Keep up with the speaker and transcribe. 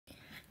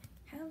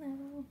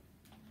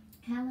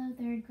Hello,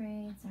 third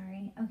grade.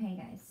 Sorry. Okay,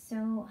 guys.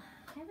 So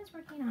I was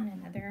working on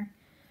another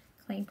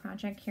clay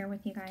project here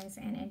with you guys,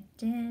 and it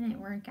didn't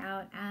work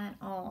out at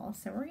all.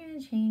 So we're going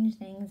to change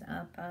things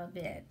up a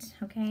bit,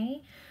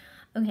 okay?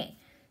 Okay,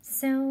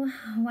 so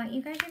what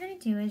you guys are going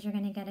to do is you're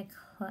going to get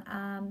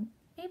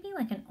maybe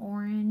like an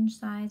orange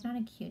size, not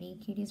a cutie.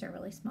 Cuties are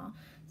really small.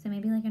 So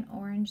maybe like an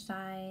orange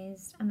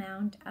sized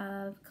amount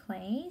of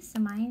clay. So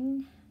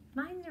mine's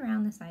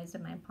around the size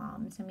of my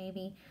palm. So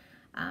maybe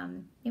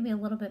a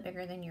little bit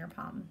bigger than your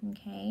palm,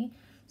 okay?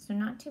 So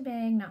not too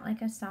big, not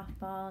like a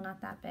softball,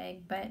 not that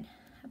big, but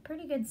a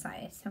pretty good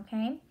size,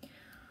 okay?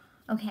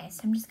 Okay,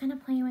 so I'm just kind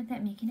of playing with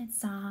it, making it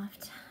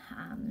soft.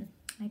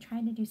 I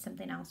tried to do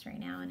something else right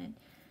now and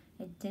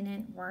it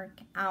didn't work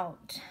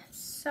out.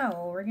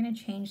 So we're gonna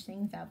change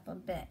things up a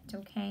bit,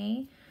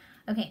 okay?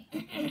 Okay,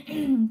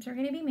 so we're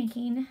gonna be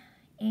making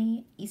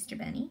a Easter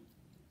bunny.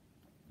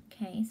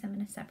 Okay, so I'm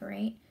gonna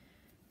separate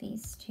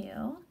these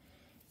two.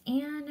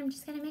 And I'm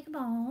just gonna make a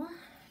ball.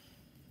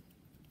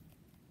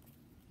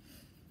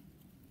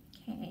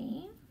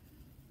 Okay.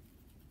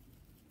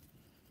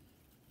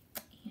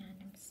 And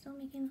I'm still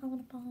making a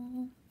little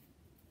ball.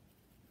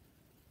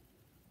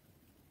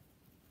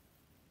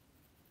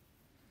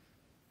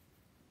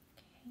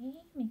 Okay,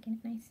 making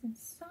it nice and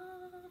soft.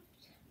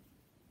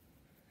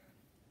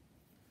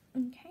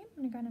 Okay, I'm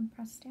gonna go ahead and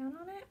press down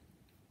on it.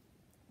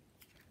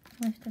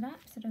 Lift it up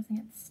so it doesn't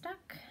get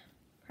stuck.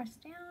 Press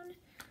down,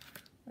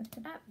 lift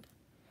it up,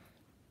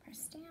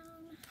 press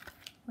down,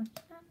 lift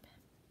it up.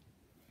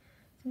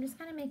 So I'm just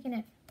kind of making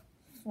it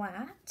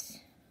flat.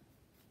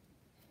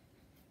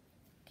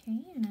 Okay,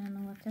 and then I'm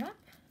gonna lift it up.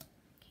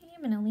 Okay,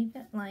 I'm gonna leave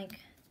it like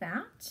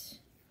that.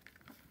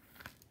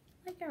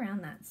 Like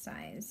around that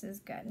size is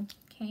good.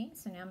 Okay,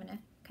 so now I'm gonna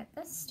cut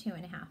this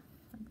 2.5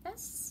 like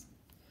this.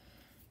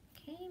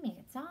 Okay, make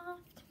it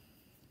soft.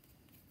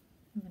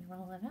 I'm gonna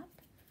roll it up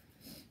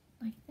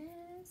like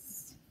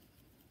this.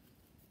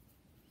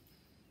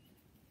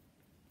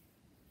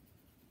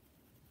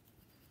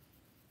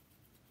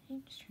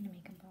 I'm just trying to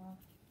make a ball.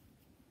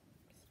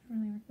 It's not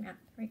really working out.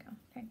 There we go.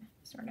 Okay,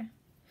 sorta.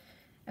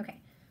 Okay,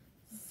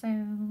 so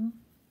now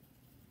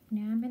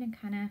I'm gonna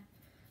kind of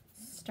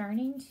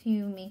starting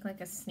to make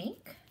like a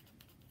snake.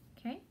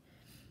 Okay,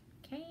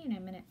 okay, and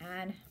I'm gonna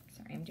add.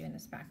 Sorry, I'm doing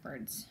this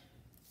backwards.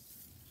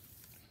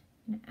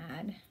 I'm gonna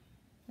add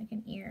like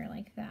an ear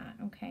like that.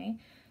 Okay,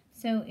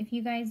 so if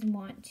you guys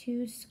want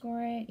to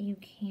score it, you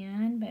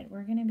can, but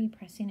we're gonna be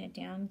pressing it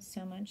down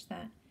so much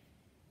that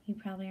you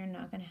probably are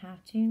not gonna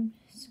have to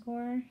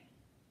score.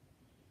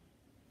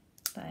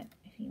 But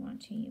if you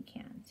want to, you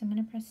can. So I'm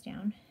gonna press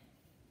down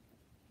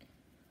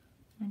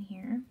on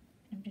here.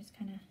 I'm just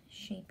kind of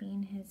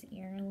shaping his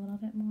ear a little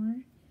bit more.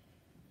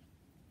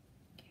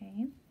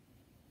 Okay.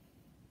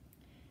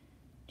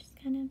 Just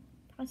kind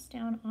of press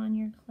down on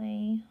your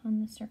clay on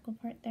the circle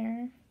part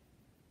there.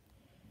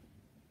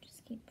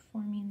 Just keep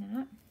forming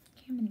that.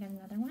 Okay, I'm gonna get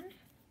another one.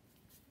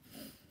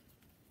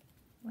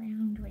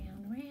 Round,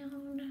 round,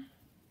 round.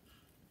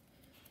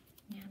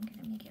 Now I'm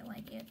gonna make it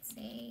like it's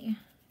a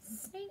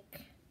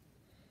snake.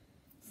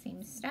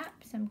 Same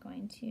steps. I'm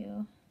going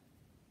to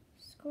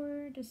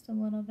score just a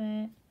little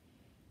bit.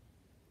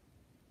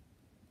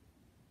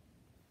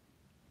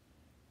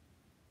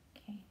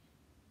 Okay,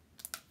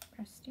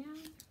 press down.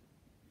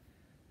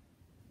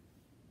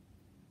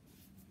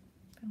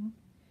 Boom.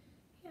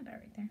 Yeah, about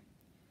right there.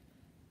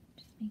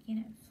 Just making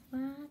it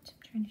flat.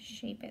 I'm trying to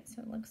shape it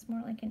so it looks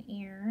more like an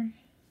ear.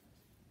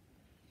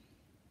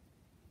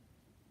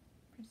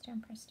 Press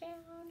down, press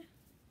down.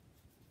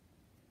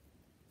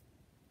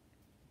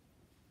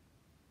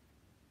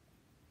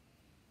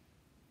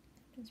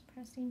 Just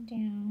pressing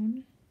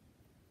down.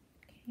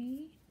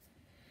 Okay.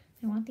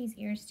 I want these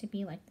ears to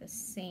be like the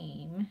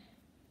same,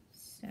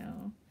 so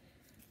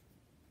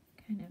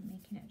kind of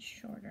making it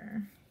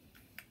shorter.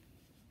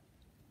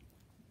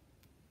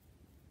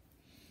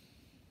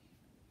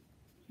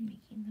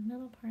 Making the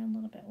middle part a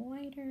little bit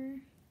wider.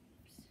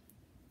 Oops.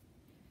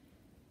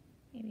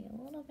 Maybe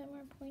a little bit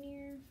more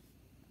pointier.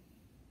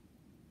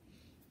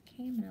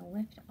 Okay, I'm going to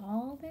lift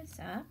all this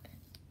up,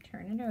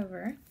 turn it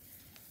over,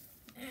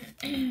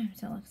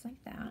 so it looks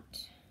like that.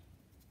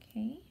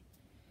 Okay.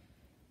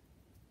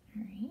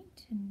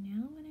 Alright, and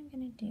now what I'm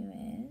going to do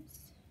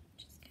is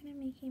just kind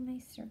of making my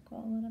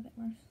circle a little bit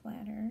more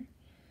flatter.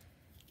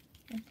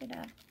 Lift it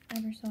up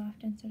ever so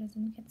often so it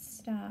doesn't get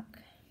stuck.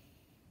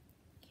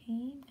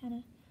 Okay, I'm kind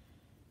of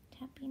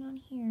tapping on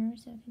here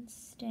so it can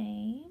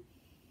stay.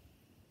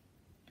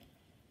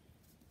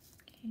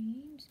 Okay,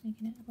 just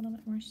making it a little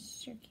bit more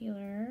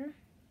circular.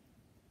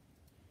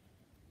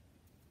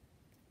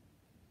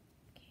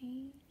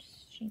 Okay,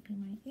 just shaping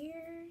my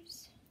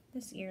ears.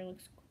 This ear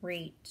looks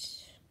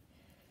great.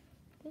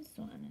 This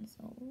one is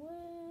a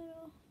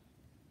little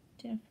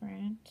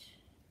different.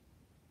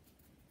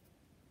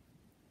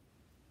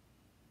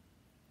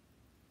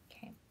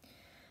 Okay,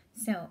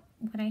 so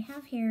what I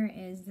have here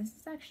is, this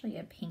is actually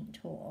a paint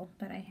tool,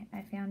 but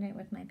I found it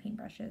with my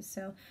paintbrushes.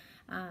 So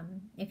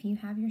if you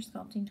have your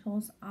sculpting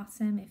tools,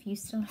 awesome. If you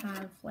still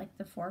have like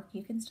the fork,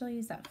 you can still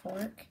use that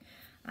fork.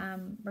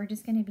 We're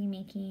just going to be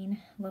making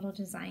little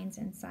designs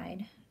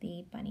inside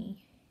the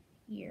bunny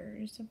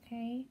ears,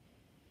 okay?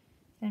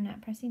 So I'm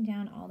not pressing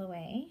down all the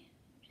way,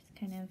 just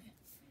kind of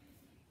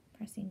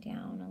pressing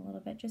down a little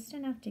bit, just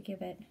enough to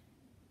give it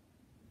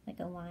like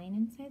a line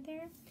inside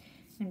there.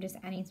 I'm just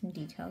adding some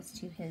details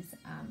to his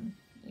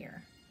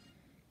ear,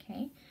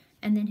 okay?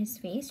 And then his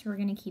face, we're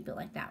going to keep it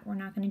like that. We're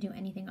not going to do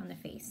anything on the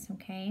face,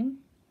 okay?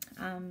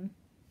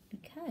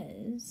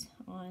 Because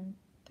on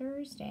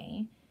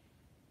Thursday,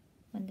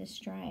 when this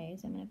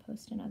dries, I'm going to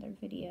post another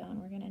video and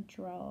we're going to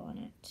draw on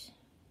it,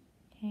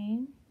 okay?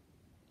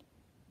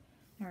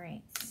 All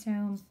right,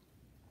 so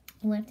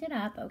lift it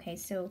up. Okay,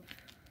 so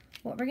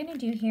what we're going to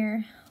do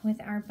here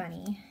with our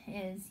bunny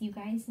is you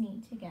guys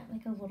need to get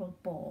like a little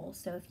bowl.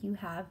 So if you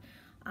have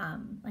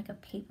like a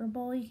paper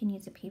bowl, you can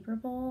use a paper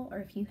bowl, or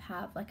if you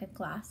have like a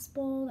glass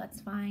bowl,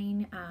 that's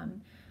fine.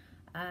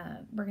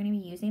 We're going to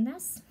be using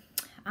this.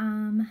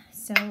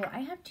 So I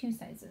have two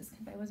sizes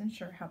because I wasn't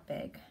sure how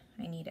big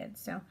I needed.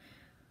 So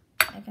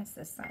I guess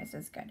this size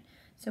is good.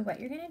 So what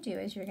you're going to do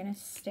is you're going to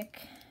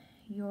stick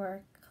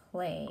your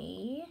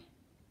clay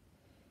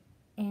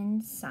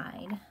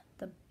inside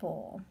the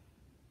bowl.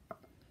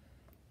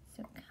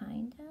 So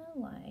kind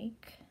of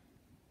like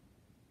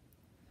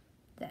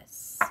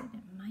this. And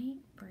it might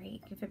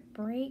break. If it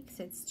breaks,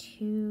 it's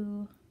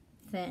too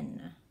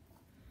thin.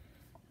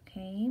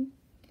 Okay.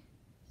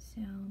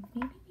 So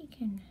maybe we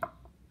can,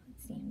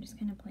 let's see, I'm just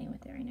kind of playing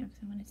with it right now because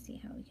I want to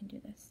see how we can do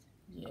this.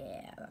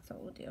 Yeah, that's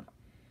what we'll do.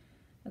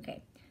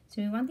 Okay,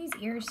 so we want these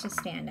ears to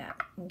stand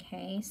up,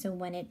 okay? So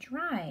when it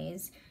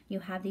dries, you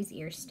have these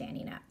ears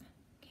standing up,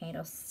 okay?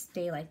 It'll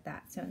stay like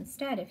that. So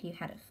instead, if you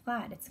had it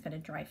flat, it's gonna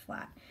dry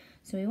flat.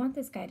 So we want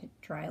this guy to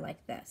dry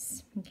like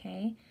this,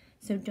 okay?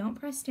 So don't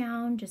press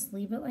down, just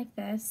leave it like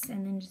this,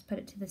 and then just put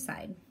it to the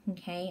side,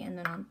 okay? And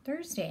then on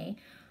Thursday,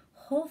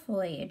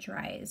 hopefully it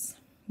dries,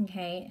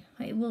 okay?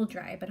 It will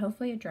dry, but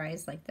hopefully it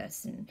dries like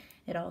this and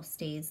it all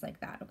stays like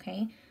that,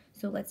 okay?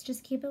 So let's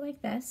just keep it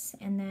like this,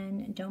 and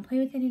then don't play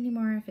with it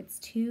anymore. If it's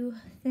too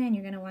thin,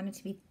 you're gonna want it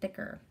to be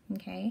thicker,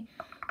 okay?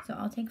 So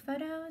I'll take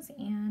photos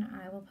and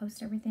I will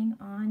post everything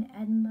on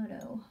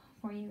Edmodo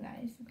for you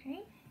guys, okay?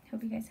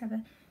 Hope you guys have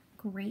a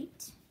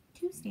great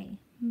Tuesday.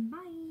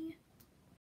 Bye.